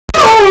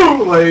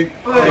Like,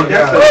 I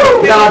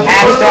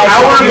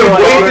want to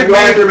wasted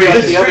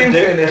masturbation.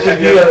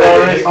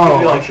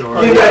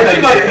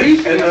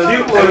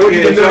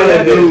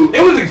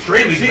 It was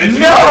extremely expensive.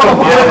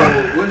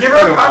 No! Give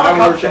her a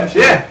cup check.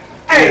 Yeah.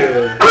 Hey,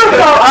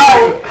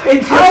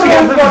 until she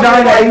has the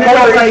vagina and then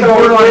it's like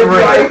borderline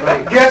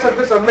rape. Guess if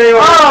it's a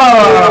male.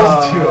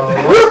 Oh!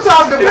 We're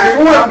talking about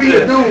who would be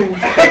the dude.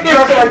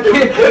 Just like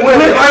the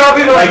women. I don't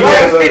be like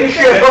shit.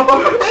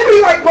 They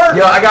be like Bert.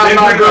 Yo, I got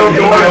my girl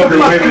going.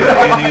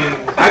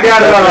 I got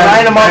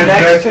line them up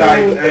next to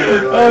me.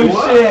 Oh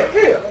shit.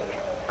 Yeah.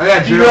 I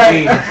got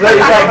jerky. So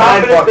he's like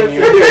mind fucking you.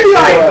 He be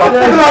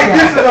like,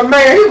 this is a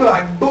man. He be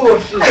like,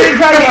 bullshit.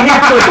 He's trying to hit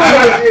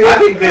I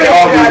think they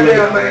all be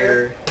Goddamn,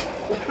 there.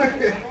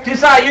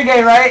 Decide you're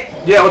gay, right?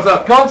 Yeah, what's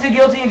up? Go to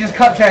guilty and just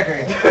cup check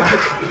her.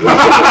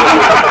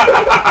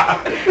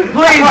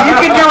 Please, you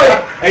can do it.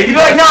 Hey, You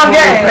be like, no, I'm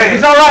gay.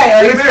 It's alright.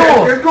 Like, it's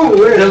cool. It's cool.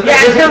 Yeah.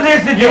 Yeah, it's because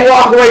there's the You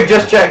walk away,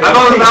 just check. I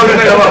thought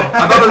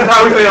this is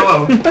how we say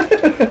hello.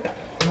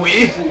 We?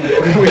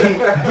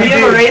 Do you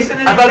have a race in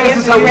it? I thought this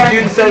is how we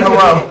do say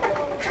hello.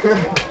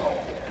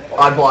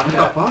 I blocked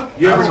that. Fuck?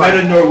 You ever met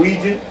a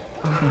Norwegian?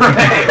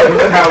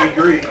 This is how we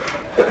greet.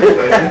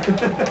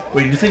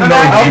 Wait, you think I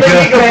don't think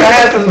he can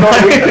pass as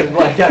Norwegian.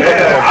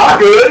 I'm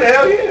good,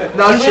 hell yeah.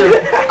 Not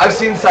sure. I've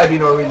seen Sai be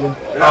Norwegian.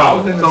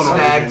 Oh,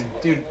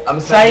 Snagged. Dude, I'm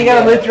a So you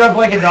gotta lift her up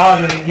like a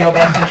dog and yell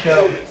back to the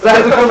show.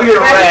 Sai's supposed to get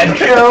red.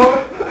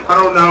 I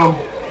don't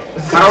know.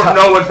 I don't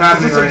know what's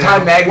happening This is right some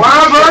Time now. magazine. Why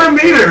am I a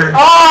meter?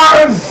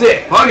 Oh, I'm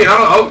sick. Fuck it, I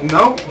don't.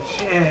 Oh, no.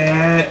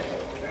 Shit.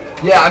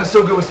 Yeah, I'm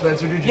so good with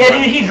Spencer, dude. Yeah,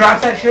 dude, he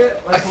drops that shit.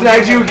 I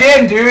snagged you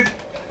again, dude.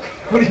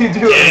 What are you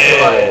doing with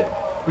your life?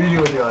 What are you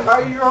doing with your life?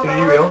 Are you Dude, are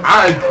you real?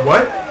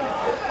 What?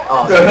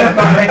 Oh.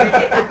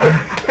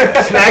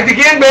 Snagged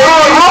again, baby.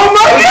 Oh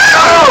my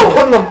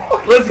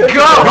god! Let's go.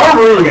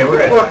 Okay, we're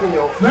ready. Fucking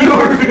your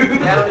face.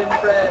 Down in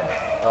Fred.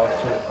 Oh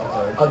shit, I'm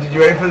sorry. Oh, did you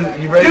ready for the?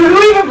 You ready? Dude,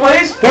 who even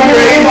plays? Are you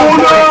ready for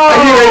the?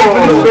 Are you ready for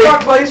Who the?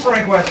 fuck plays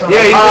Frank West?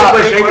 Yeah, he's gonna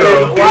play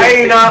Shingo. Why are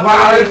you not?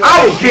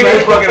 I will kick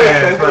his fucking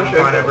ass if I can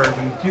find that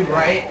person. Dude,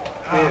 right?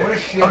 What a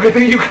shit. Okay,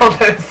 think you called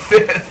that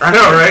assist. I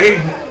know, right?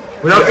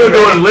 Without still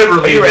going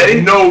liberally. Are you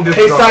ready? No Hey,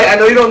 disregard. Sai, I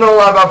know you don't know a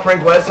lot about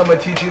Frank West, so I'm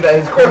gonna teach you that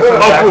his course is cool,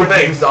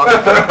 backwards. thanks.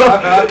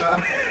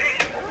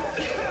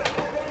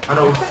 I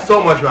know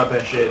so much about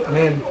that shit.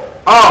 Man,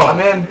 Oh,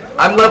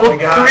 I'm level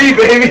 3,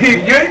 baby.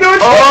 You ain't doing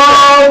shit.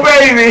 Oh,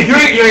 baby. You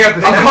ain't got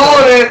this. I'm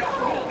calling it.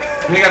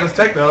 You ain't got this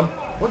tech though.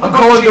 What the I'm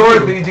fuck calling did you do?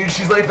 Dorothy, dude.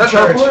 She's late for That's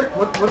church.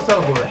 teleport? What's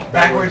teleport?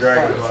 Backwards.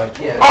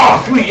 Yeah.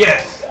 Oh, sweet,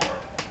 yes.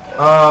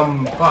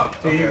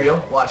 Fuck. Dude, you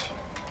real? Watch.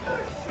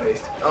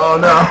 Based. Oh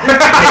no.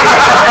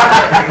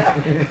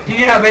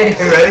 You have base.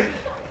 You ready?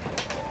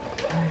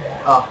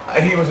 Oh,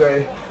 he was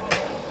ready.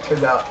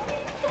 Turns out.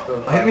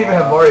 I didn't even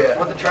have more yet.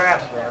 With the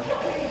traps, man.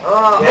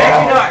 Oh.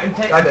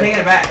 Actually, no, I'm taking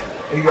it back.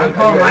 Are you good? I'm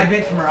calling Are my you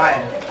ready? bitch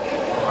Mariah.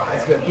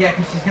 That's good. Yeah,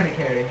 because she's gonna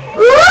carry.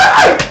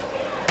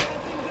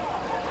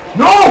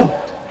 No!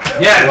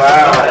 Yes.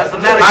 Wow. That's the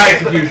High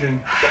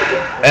execution.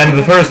 And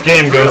the first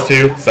game goes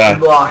to Sai.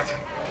 Blocked.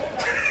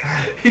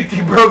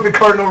 he broke the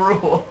cardinal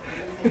rule.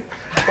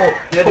 No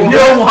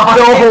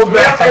Don't hold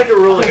back. That's the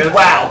rule against.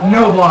 Wow.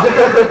 No block.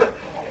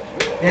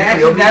 Yeah,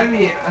 actually, that'd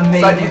be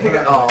amazing. Sai, do you think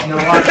it? Oh. No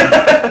block.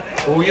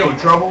 Oh, you in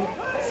trouble?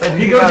 Sai, do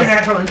You you go to guys- your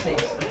natural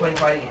instincts and play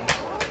fighting games.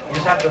 You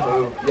just have to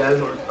move. Yeah,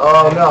 this works.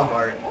 Oh no.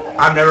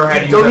 I've never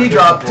had you. Don't knee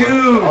drop,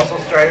 dude. Also,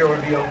 Strider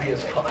would be OP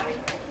as fuck.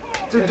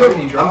 Dude, don't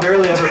knee drop.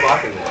 barely ever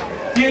blocking it.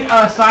 Dude,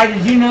 Sai,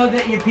 did you know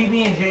that your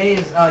PB&J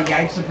is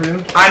Yipes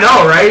approved? I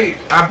know, right?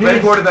 I've Dude,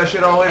 imported that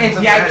shit all the way It's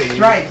from Yipes Cincinnati.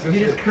 Stripes. Dude,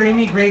 it's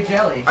creamy grape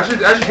jelly. I should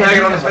tag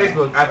it on his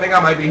Facebook. I think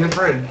I might be his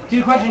friend.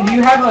 Dude, question, do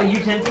you have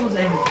utensils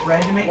and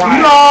bread to make No! food?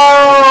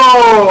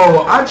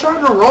 I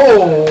tried to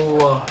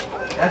roll.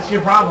 That's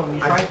your problem,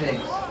 you try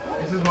things.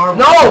 This is Marvel.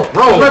 No!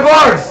 Roll. My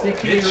bars! Stick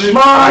to your roots.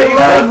 My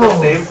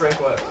levels! Same Frank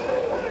West.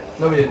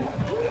 No, we didn't.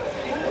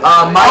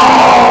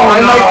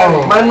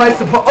 Mine likes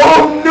to party.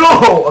 Oh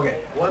no! Okay.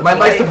 Mine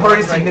likes to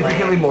party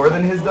significantly more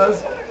than his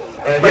does.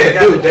 And Yeah,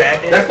 dude,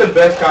 that's the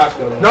best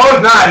costume. No,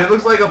 it's not. It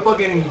looks like a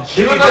fucking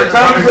shitty look like version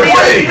Tommy of I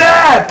Frank. did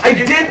that! I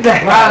did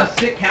that! Wow,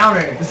 sick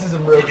counter. This is a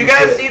real Did you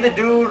guys see the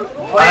dude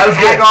That playing was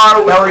good. Hagar How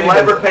are with you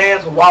leopard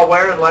pants while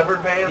wearing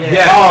leopard pants?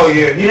 Yeah. Oh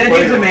yeah, Yeah, that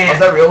dude's a man. Is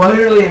that real one?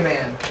 Literally a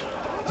man.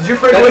 Did your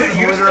friend list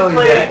is literally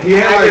dead? He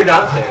had like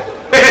Dante.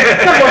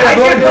 I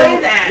can play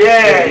that.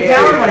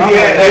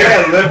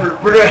 Yeah. leopard,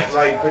 We're good.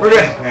 like We're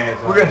good. pants.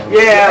 We're good.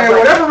 Yeah, Hey, but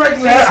whatever makes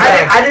you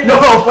happy. I didn't know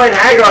he was playing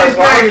Hagar, so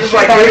I was just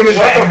like, what the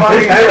fuck?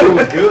 This hair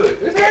was good.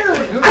 This hanger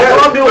was good. I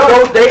saw him do it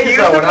both days He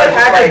used though, to and I play was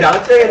just Hagar like,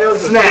 Dante, and it was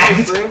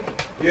Snagged.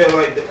 Yeah,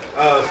 like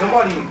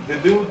somebody, the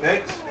dude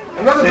next.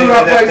 Another said dude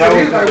I played, that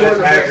he's was like the one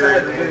of best the best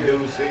hacker in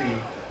Dude City.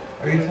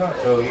 Are you talking?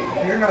 So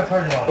You're not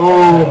talking about.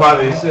 Oh, by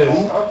the assist.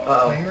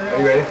 Uh-oh. Are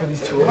you ready for these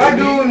tools? Black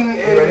dude and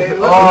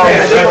Oh,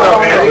 yeah, shut up,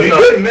 man. You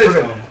couldn't miss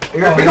him.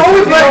 It's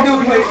always black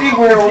dude you see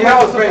where on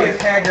Mouse face.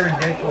 Hager and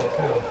Deadpool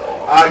too.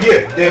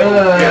 Yeah,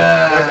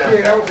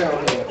 Yeah, that was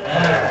down here.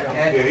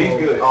 yeah, he's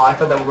good. Oh, I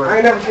thought that would I work.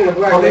 ain't never seen a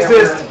black Oh, the man.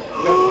 assist.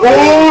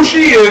 Oh,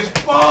 she is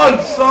fun,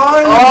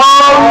 son.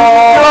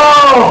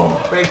 Oh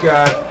no! Thank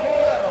God.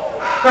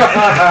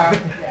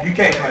 You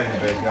can't claim the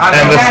base guy.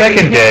 And the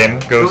second game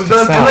goes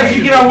to Unless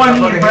you Sai. get on one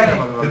knee,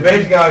 right? The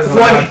base guy is on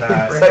my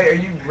side. Say, are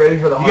you ready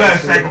for the You gotta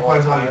hardest game of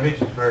all sacrifice all your time?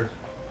 bitches first.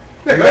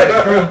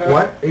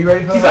 What? Are you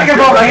ready for He's the like a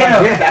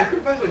volcano.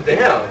 Sacrifice with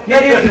damn.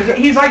 Yeah, dude,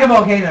 he's like a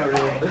volcano,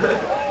 really.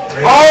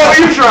 Oh,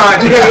 you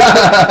tried.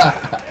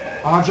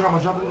 I'm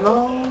jumping.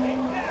 No.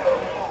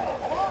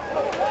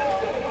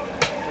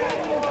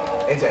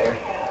 It's air.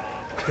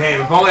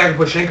 Damn, if only I could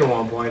put Shinka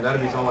 1 point, that'd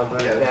be so much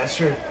better. Yeah, that's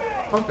true.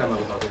 Fuck that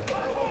motherfucker.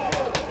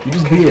 You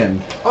just beat him.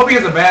 Hope he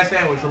gets a bad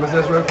sandwich from his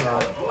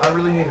restaurant. I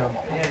really hate him.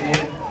 Yeah,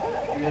 dude.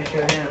 You gotta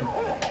show him.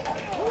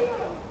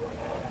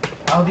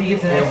 I hope he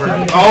gets an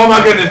STD. Oh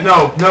my goodness,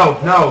 no.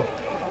 No!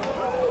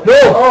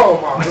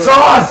 Oh my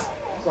Sauce!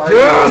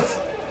 Yes!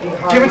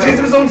 Give it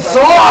to his own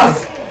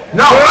sauce!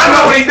 No, I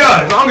know what he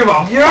does. I don't give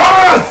a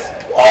Yes!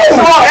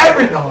 Oh,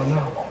 everything! Oh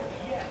no.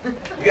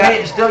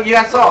 You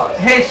got sauce.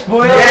 Hey,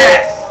 spoiler!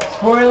 Yes.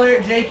 Spoiler,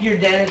 Jake, you're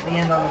dead at the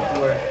end on the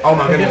floor. Oh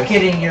my Just goodness.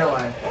 kidding, you're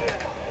alive.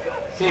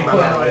 See my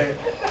Spoiler.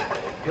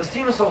 Your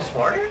team is so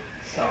smart.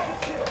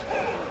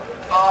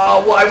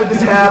 Oh, why would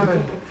this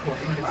happen?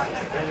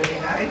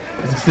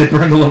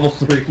 Zipper into level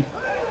 3.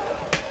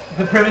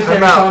 The premise Time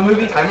of out. a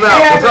movie. Time out.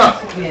 Yeah, What's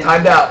up? yeah.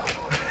 Timed out.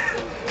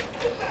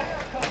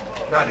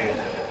 No, dude.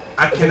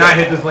 I cannot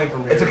hit this link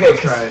from here. It's okay,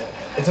 Let's try it.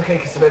 It's okay,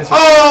 because Spencer's...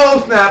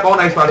 Oh, snap. Oh,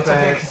 nice spot It's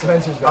okay, because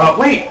tag. Spencer's back.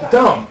 Wait,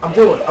 dumb. I'm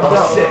dumb.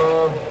 Sick.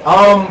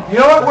 You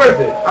know what? Worth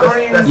it. I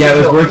don't even... Yeah, it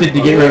was worth it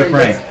to get rid of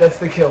Frank. That's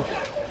the kill.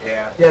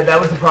 Yeah. Yeah, that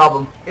was the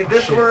problem. If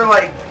this were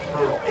like,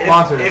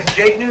 Sponsors. if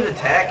Jake knew the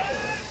tech,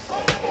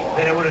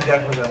 then it would have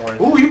definitely been worth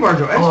it. Ooh, you burned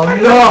your Oh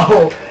X.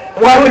 no!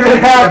 Why would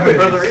that happen?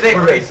 For the sick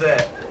We're good.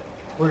 reset.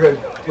 We're good.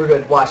 We're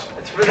good. Watch.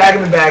 It's for Tag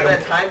him and bag that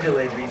him. time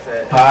delayed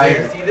reset. High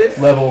You see this?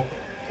 level.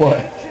 What?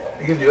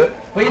 You can do it.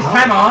 Wait, is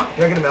time on?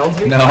 You're not gonna meld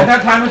me? I No.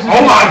 thought time was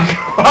Oh my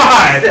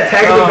god!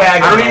 Tag him and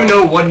bag him. I don't even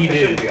know what he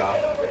did.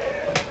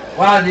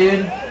 Wow,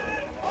 dude.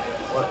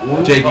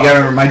 Jake, you gotta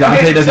remember, my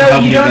Dante doesn't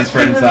help you you don't against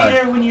spin friend the side.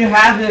 meter when you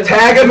have the...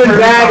 Tag him and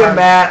bag him,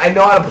 Matt. I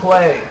know how to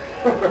play.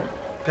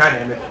 God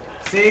damn it.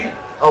 See?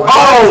 Oh,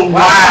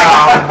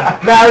 wow.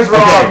 Matt is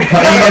wrong.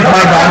 Cutting against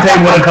my Dante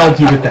would have helped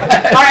you with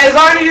that. Alright, as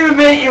long as you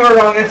admit you were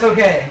wrong, it's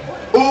okay.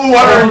 Ooh,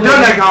 I've never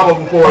done that combo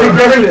before. We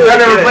did it. I've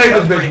never We did it. played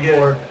this That's bitch pretty good.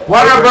 before.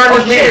 Why did I burn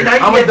this Shit, meter?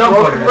 now I'm you a get dumb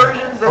broken fucker.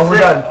 versions. Oh,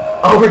 we're That's done.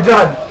 Oh, we're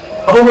done.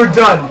 Oh, we're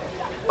done.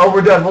 Oh,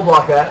 we're done. We'll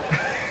block that.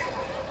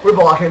 We're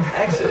blocking.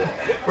 Exit.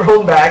 We're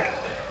holding back.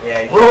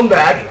 Yeah. We're holding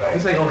back.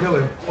 This ain't gonna kill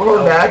him. We're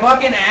holding back.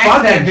 Fucking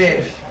axe that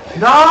bitch.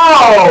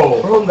 No!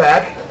 We're holding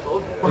back.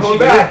 We're holding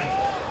back.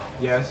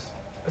 Yes.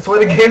 That's why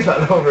the game's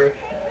not over.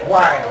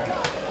 Wow.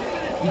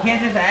 You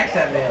can't just axe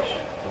that bitch.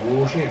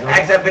 Ooh, she ain't drunk.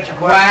 Axe that bitch a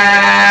question.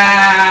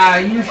 Wow,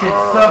 you should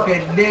suck a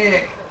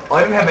dick. Oh,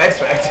 I didn't have X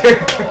Factor.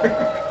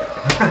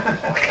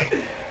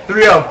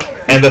 3-0.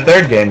 And the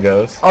third game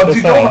goes Oh, to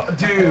dude, Sai.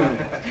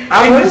 dude.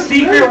 It's a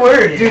secret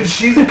word. Dude,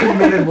 she's a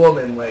committed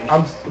woman. Like,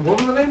 What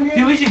was the name again?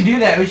 Dude, we should do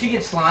that. We should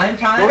get slime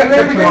time. you don't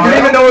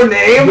even know her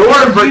name?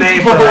 Your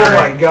name for Oh her.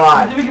 my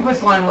god. We can put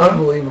slime on.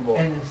 Unbelievable.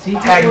 And the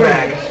secret Tag word.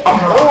 bag.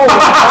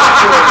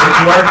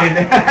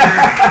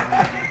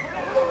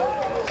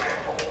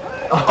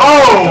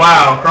 Oh,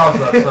 wow. Cross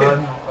up,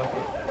 son.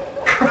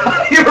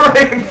 You're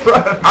right in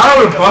front of me. I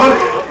don't know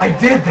fuck. I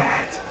did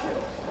that.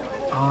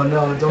 Oh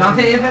no, don't.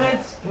 Dante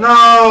Infinites? No.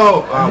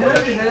 Oh, Look well.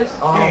 at this.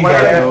 Oh You ain't my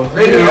got god. those.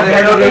 They do.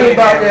 They know Ain't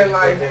about that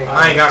life.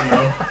 I ain't got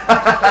no.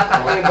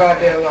 Ain't about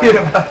that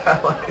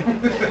life.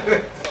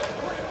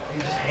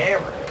 You just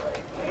hammer.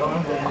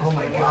 Oh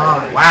my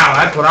god. Wow,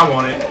 that's what I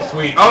wanted.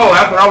 Sweet. Oh,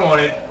 that's what I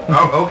wanted.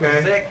 Oh,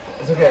 okay. Sick.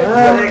 It's okay.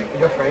 We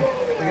got Frank.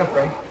 We got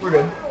Frank. We're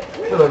good.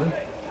 We're living.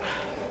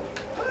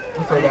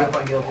 We'll throw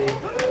that. Guilty.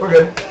 We're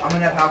good. I'm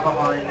gonna have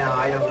alcohol in it now.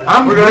 I don't.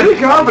 I'm really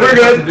confident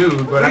what to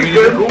do, but I mean,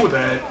 you're cool with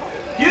that.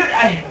 Dude,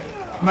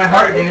 my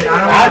heart, dude. I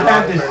don't. I'd want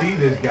have to see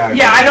this guy.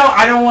 Yeah,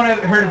 I don't want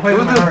her to play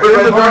with my heart.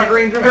 Who's the dark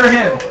green dress? Her,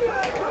 him.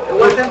 It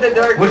wasn't the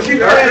dark. Was she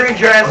dark green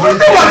dress? What's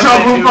the watch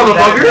out, blue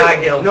motherfucker?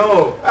 Not guilty.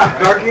 No,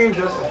 dark green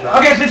just is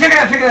not. Okay, so check it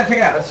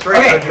out. That's straight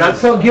Okay, up guilty.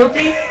 so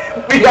guilty.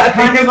 We got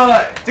kind of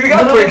a Dude, we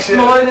got little bit freak shit.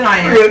 smaller than I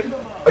am. We're good.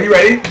 Are you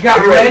ready? Got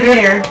Are you red ready?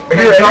 hair, Are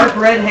you ready? dark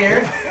red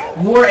hair.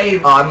 Wore a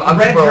I'm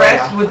red throwing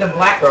dress it. with a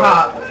black Throw it.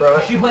 top. Throw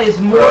it. She plays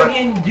Throw it.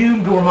 Morgan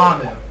Doom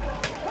Dormammu.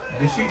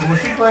 Was she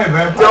playing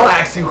vampire? Don't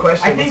ask you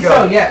questions. I think Let's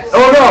so. go. Yes.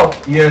 Oh no.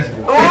 Yes.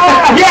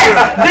 Oh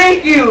yes!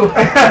 Thank you.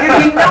 Dude,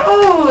 he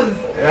knows.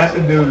 That's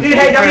a dude. Dude,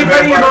 hey, don't be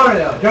afraid of your boner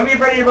though. Don't be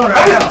afraid of your boner.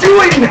 I was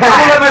doing I'm gonna let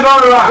that. my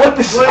boner rock. What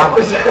the shit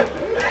was that?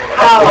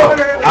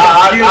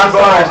 I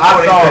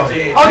saw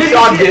it.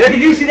 Oh,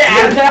 did you see the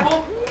Adam's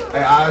apple?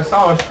 I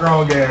saw a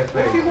strong ass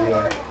face.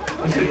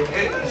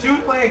 Yeah. She was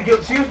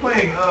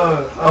playing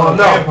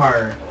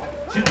vampire.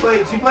 She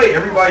played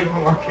everybody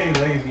from Arcade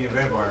Legacy and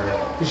Vampire.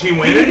 Did she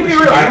win it? You can be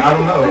real. I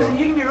don't know. Listen,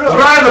 you can be real.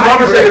 Surprise the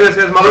bumper sticker that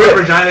says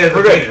motherfucker vagina is a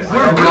We're good. penis.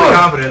 We're I'm really good.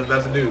 confident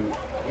that's a dude.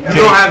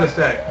 You don't have the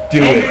stack. Do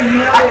And it. you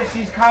know that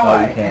she's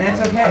kawaii, and it's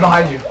okay. I'm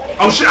behind you.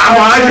 Oh shit, I'm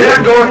behind you.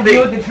 You're going to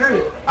deal with the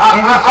truth.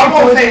 I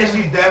won't say that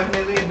she's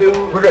definitely a dude,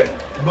 We're good.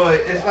 but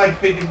it's like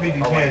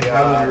 50-50 chance.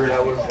 I would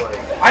risk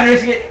it. I'd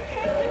risk it.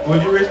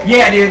 Would you risk it?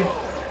 Yeah, dude.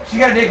 She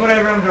got to take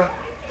whatever I'm drunk.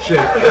 Shit.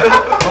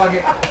 Fuck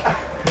it.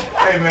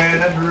 Hey man,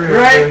 that's real.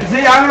 Right? Man.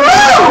 See, I'm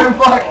gonna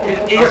fuck.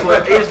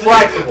 It's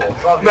flexible.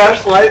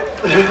 Mash light.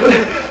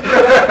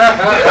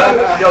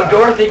 Yo,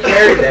 Dorothy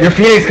carried that. Your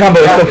Phoenix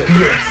combo is so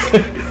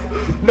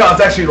fierce. No,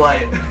 it's actually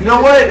light. You know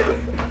what?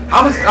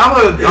 I'm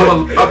gonna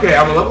level up and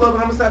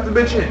I'm gonna slap the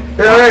bitch in.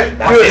 Alright,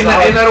 do it.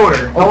 In that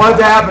order. I want it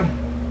to happen.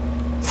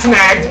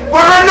 Snagged.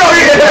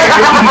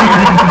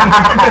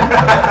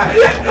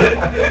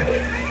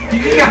 You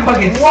just got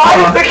fucking Why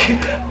stuck. is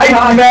it?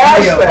 I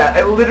mashed that.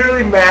 I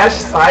literally mashed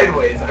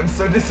sideways. I'm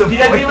so disappointed. Dude,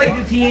 that'd be like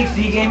the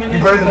THC game in You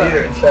this. burned the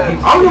meter instead.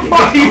 I'm gonna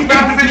fuck you,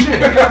 slap the bitch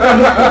in.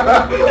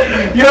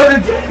 Yo,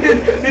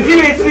 the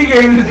THC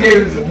game in this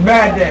game is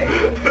mad day.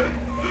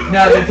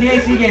 No, the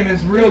THC game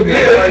is real good.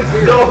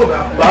 No!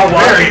 I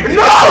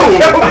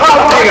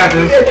got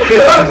this.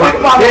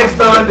 It's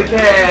on the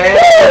can.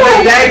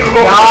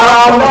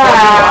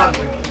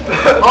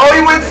 Oh,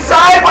 he went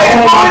sideways.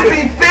 What was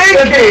he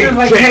thinking?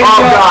 Like, Oh, hey,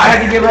 God. I had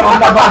to give her all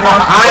my body.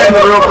 I am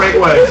the real Frank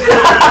West.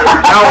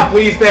 Now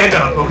please stand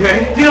up,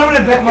 okay? Dude, I'm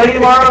gonna bet money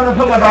tomorrow. I'm gonna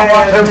put my ball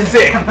wash. I'm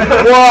sick.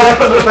 Well, that's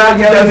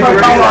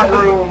a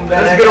room.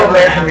 That's good old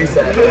American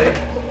reset.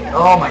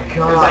 Oh my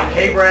God. It's like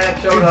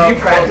K-Brad showed Dude, up. you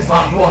practice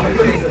on water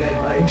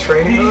in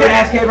training? You can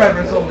ask K-Brad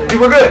for something.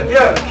 Dude, we're good.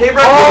 Yeah,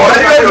 K-Brad. Oh,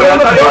 you guys are on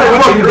the You're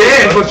fucking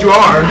dead, but you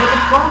are.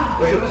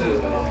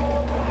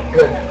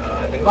 Good.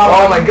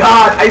 Oh my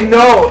God, I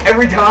know,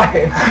 every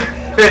time.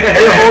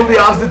 I hold the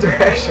opposite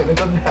direction, it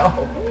doesn't help.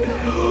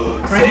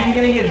 Friend, are you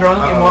gonna get drunk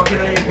and walk in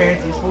on your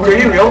parents' eSports? Are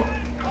you real?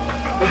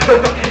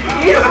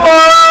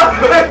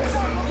 eSports!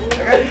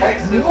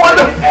 What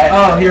the f-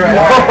 Oh, you're right.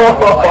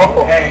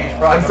 Whoa. Hey,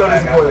 I'm so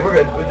disappointed, we're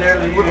good. But they're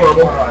leaving. We're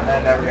horrible.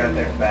 That never got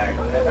their back.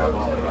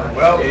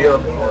 Well, yeah, you're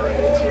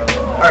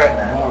alright.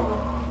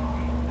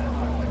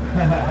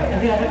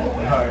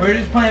 We're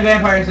just playing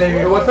Vampire Savior.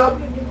 Hey, what's up?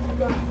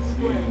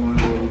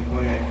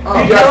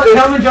 Hey,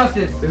 tell me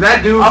justice. Is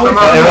that dude I was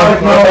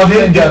somehow...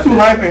 There's too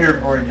hype in here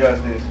for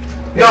injustice.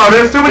 No,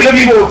 there's too many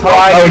people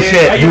Oh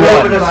shit, you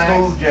Open won. a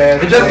smooth jazz.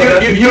 It's just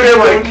you didn't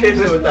like kids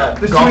with that.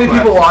 There's too many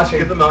people watching.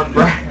 Get them out,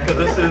 right? Because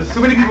this is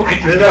too many people.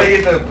 This guy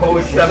gets a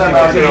post. You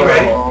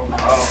ready?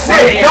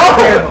 Sick,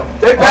 go!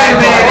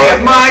 Batman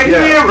is my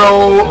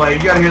hero. Like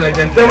you gotta hear that.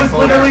 That was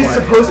literally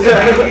supposed to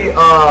be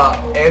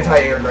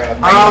anti-air grab.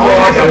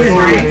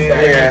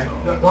 Yeah.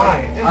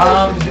 Why?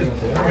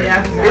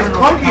 It's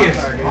clunky as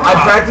I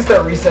practiced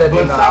that reset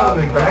in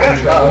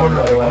practice.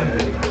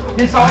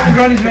 This all the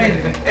run is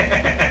amazing.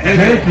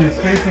 Jake is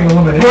facing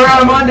elimination. We're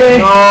on Monday.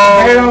 No.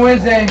 Married on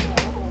Wednesday.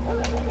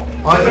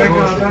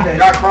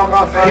 Got crunk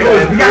on Sunday. He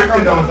was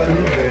married on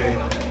Tuesday.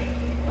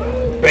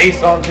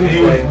 Based on He was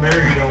Tuesday.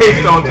 married on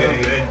Based on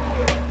Tuesday.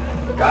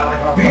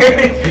 Got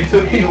He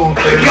took you on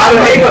Thursday.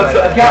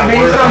 Got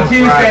married on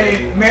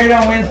Tuesday. Married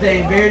on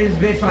Wednesday. Buried his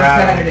bitch on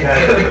Saturday.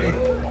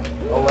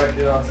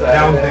 elected on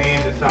That was the Saturday.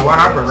 end of South. What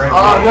happened, right?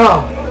 Oh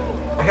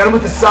no! I got him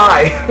with the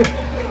sigh.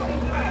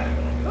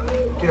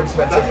 Get him,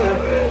 Spencer.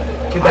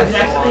 Get I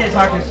accidentally that.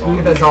 talked to Squeak.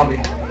 Get that zombie. I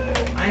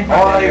ain't Oh,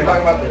 fucking you're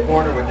talking about the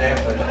corner with damn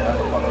fish. That's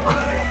what I'm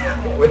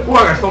talking With Boy,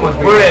 I got so much.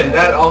 about. We're in.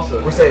 That also.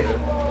 We're safe.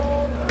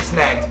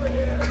 Snagged.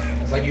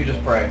 It's like you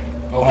just pray.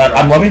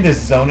 I'm loving this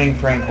zoning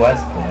Frank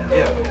West plan.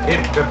 Yeah,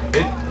 it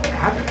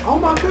happened. Oh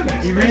my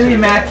goodness. He really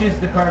matches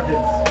the carpets.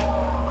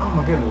 Oh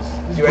my goodness.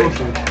 This You is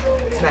ready?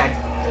 bullshit. Snagged.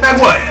 That's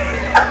what?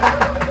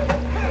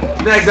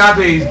 Next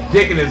after he's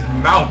dick in his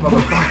mouth,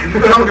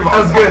 motherfucker. That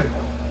was good.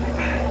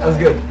 That was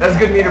good. That was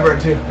good meter burn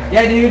too.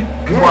 Yeah, dude.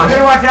 Come on. You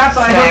better watch out,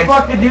 son. Snag. Don't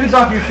fuck the dudes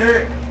off your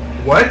shirt.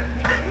 What?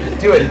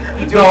 Do it.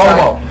 Do No it,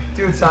 homo. son.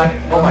 Do it, son.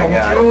 Oh my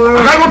God. Do it.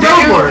 I'm not gonna tell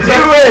you for it.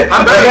 Do it.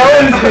 I'm better.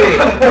 Challenge me.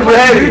 I'm The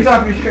ready. dudes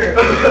off your shirt.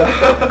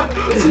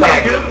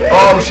 Snag.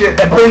 Oh shit.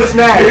 That burn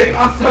snag.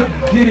 I'm so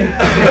giddy.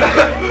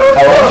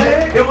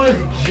 It was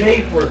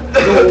Jafer,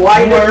 the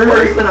whitest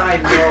person I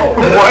know.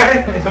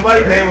 What?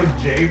 Somebody's name was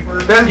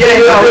Jafer. That's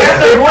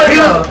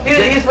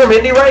He's from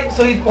Indy, right?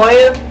 So he's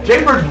playing,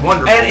 Jaybird is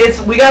wonderful.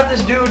 and we got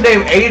this dude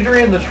named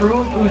Adrian the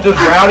Truth, who's just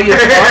rowdy as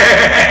fuck.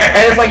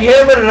 And it's like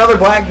him and another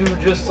black dude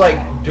just like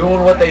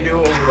doing what they do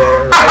over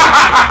there.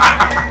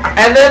 Right?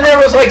 And then there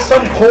was like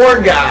some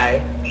corn guy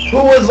who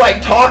was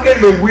like talking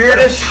the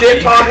weirdest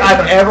shit talk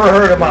I've ever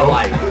heard in my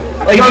life.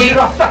 Like he,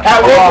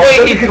 at one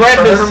point he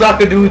threatened to suck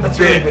a dude's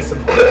dick.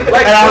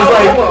 Like, and I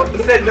was like,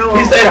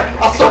 he said,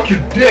 I'll suck your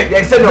dick. Yeah,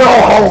 he said No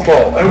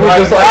homo. And we're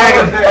just like,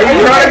 are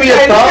you trying to be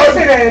a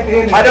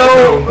thug? I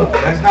don't.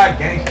 That's not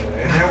gangster.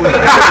 And there was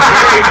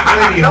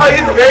plenty No,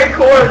 he's very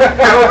cool. I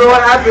don't know what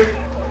happened.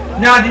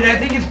 No, dude, I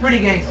think it's pretty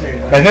gangster.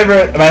 My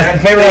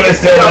favorite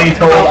episode when he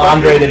told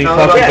Andre that he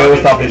fucked the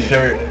ghost off his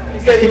shirt. He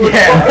said he would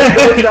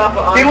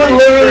he would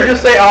literally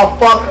just say, I'll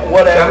fuck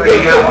whatever.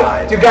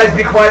 Dude, guys,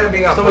 be quiet and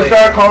being out. So we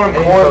started calling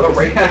him Corn the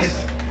Rapist.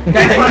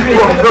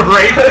 The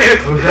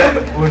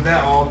rapist. Was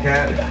that all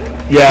cat?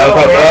 Yeah, it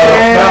was like,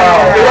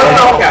 It wasn't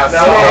knockout.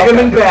 Snag him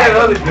in back.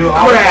 Dude,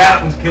 all that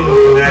happened was killing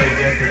Fnatic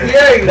yesterday.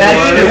 Yeah, That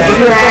shit is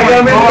snag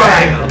him in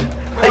back.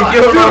 Like, you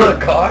don't know the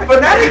car?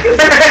 Fnatic is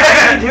a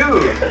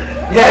dude.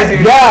 Yeah,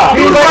 dude. yeah.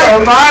 He's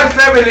like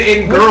 5'7"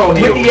 in girl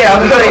heels. Yeah,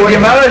 I was gonna say, the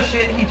amount of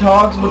shit he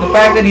talks with the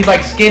fact that he's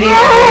like skinny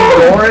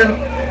and boring.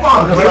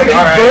 I'm just like,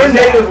 alright. His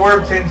name is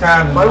worth 10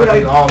 times in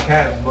all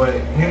caps, but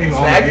him even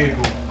on the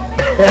vehicle.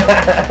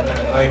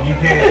 Like you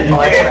can't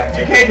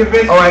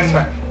convince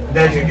me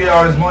that you get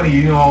all this money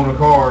you don't own a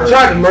car. I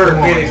tried to murder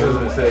Phoenix as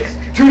an assist.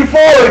 2 to 4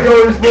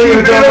 goes But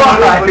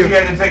you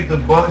had to take the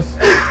bus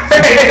to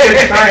get to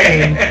the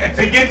train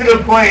to get to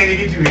the plane to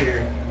get you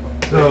here.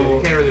 So So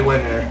you can't really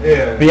win there.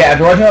 yeah. But yeah,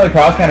 after watching all the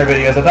cross counter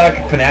videos, I thought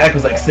Fnatic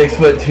was like 6'2".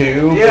 Yeah.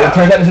 But it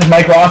turns out this is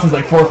Mike Ross is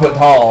like 4 foot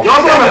tall. Y'all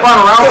saw in the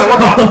final round. Like,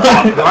 what the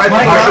fuck?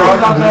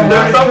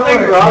 There's something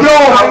wrong. Yo,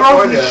 Mike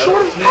Ross is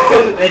short as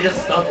fuck. They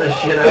just stuff the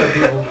shit out of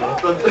people.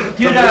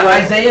 Dude,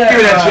 Isaiah.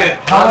 Give me that shit.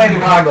 Highlight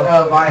blocked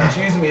Vine.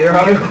 Excuse me, they're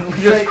having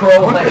Just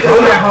scroll like, oh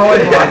yeah,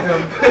 highlight blocked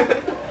him.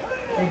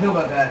 How do you feel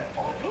about that?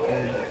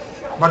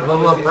 About to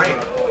level up rank.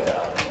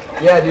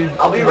 Yeah, dude.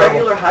 I'll be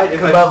regular height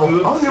if I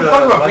move I don't give a to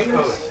fuck about West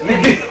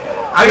Phoenix. Coast.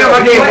 I got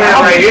my game plan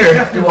right here.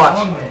 You watch.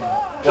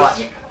 Watch.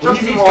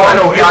 Just He's I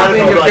know gotta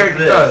everything go your like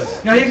character this.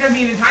 does. No, he's gonna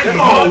be in his height.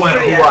 Oh, well.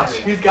 Watch.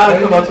 He's got to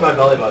come up to my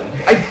belly button.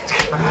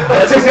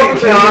 That's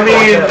I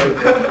mean,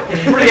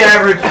 pretty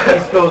average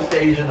East Coast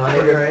Asian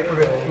height.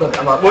 Look,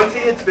 I'm up. Once he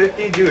hits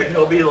 50, dude,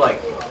 he'll be like.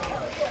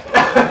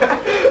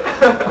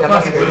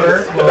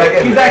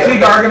 He's actually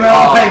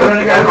Gargamel. Like,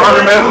 running out of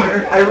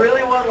Gargamel. I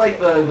really want like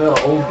the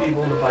old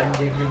people in the fighting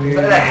game community. Is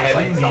that a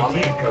like heavy zombie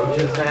DT?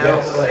 coaches now.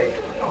 Yes. Like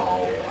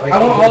I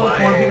want all the my-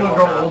 corn people to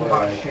grow old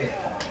about shit.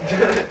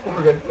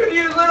 We're good.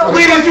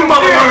 Cletus, you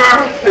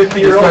motherfucker!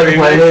 50-year-old. Started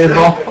playing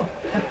baseball.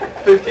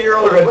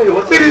 50-year-old. Wait,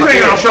 what's See these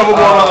things on shovel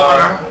ball.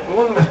 the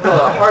one with the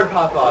hard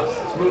pop-offs?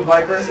 Smooth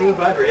Viper? Smooth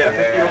Viper, yeah.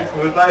 50-year-old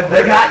Smooth Viper.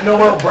 They got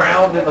Noel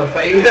Brown in the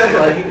face.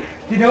 Like,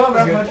 Do you know what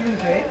Russ punched him in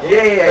the face?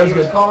 Yeah, he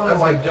was calling him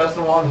like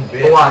Justin Long's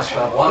bitch. But watch. and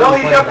stuff. No,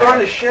 he kept throwing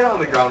running. his shit on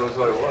the ground was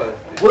what it was.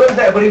 What is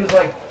that? But he was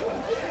like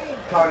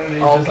talking to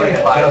just like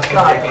Justin.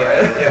 God,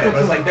 Yeah, but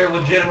it's like they're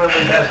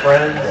legitimately best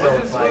friends. So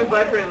Wasn't it's Smooth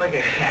like. Viper in like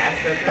a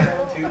cast at the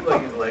time too?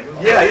 Like his leg was...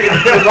 Yeah,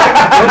 his leg was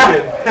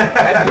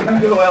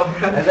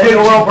broken. And then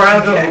Noel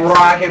Brown just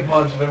rocket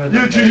punched him. In the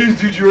face.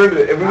 Dude, you earned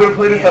it. If we would have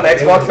played this on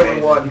Xbox, I would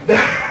have won.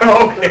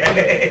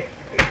 Okay.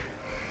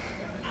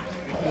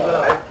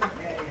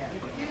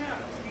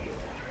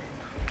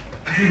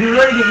 He's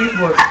ready to get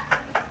eSports.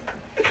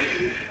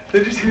 Did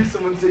you just hear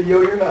someone say,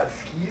 yo, you're not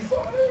ski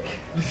Sonic?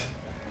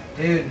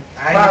 Dude, I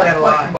hate that a lot.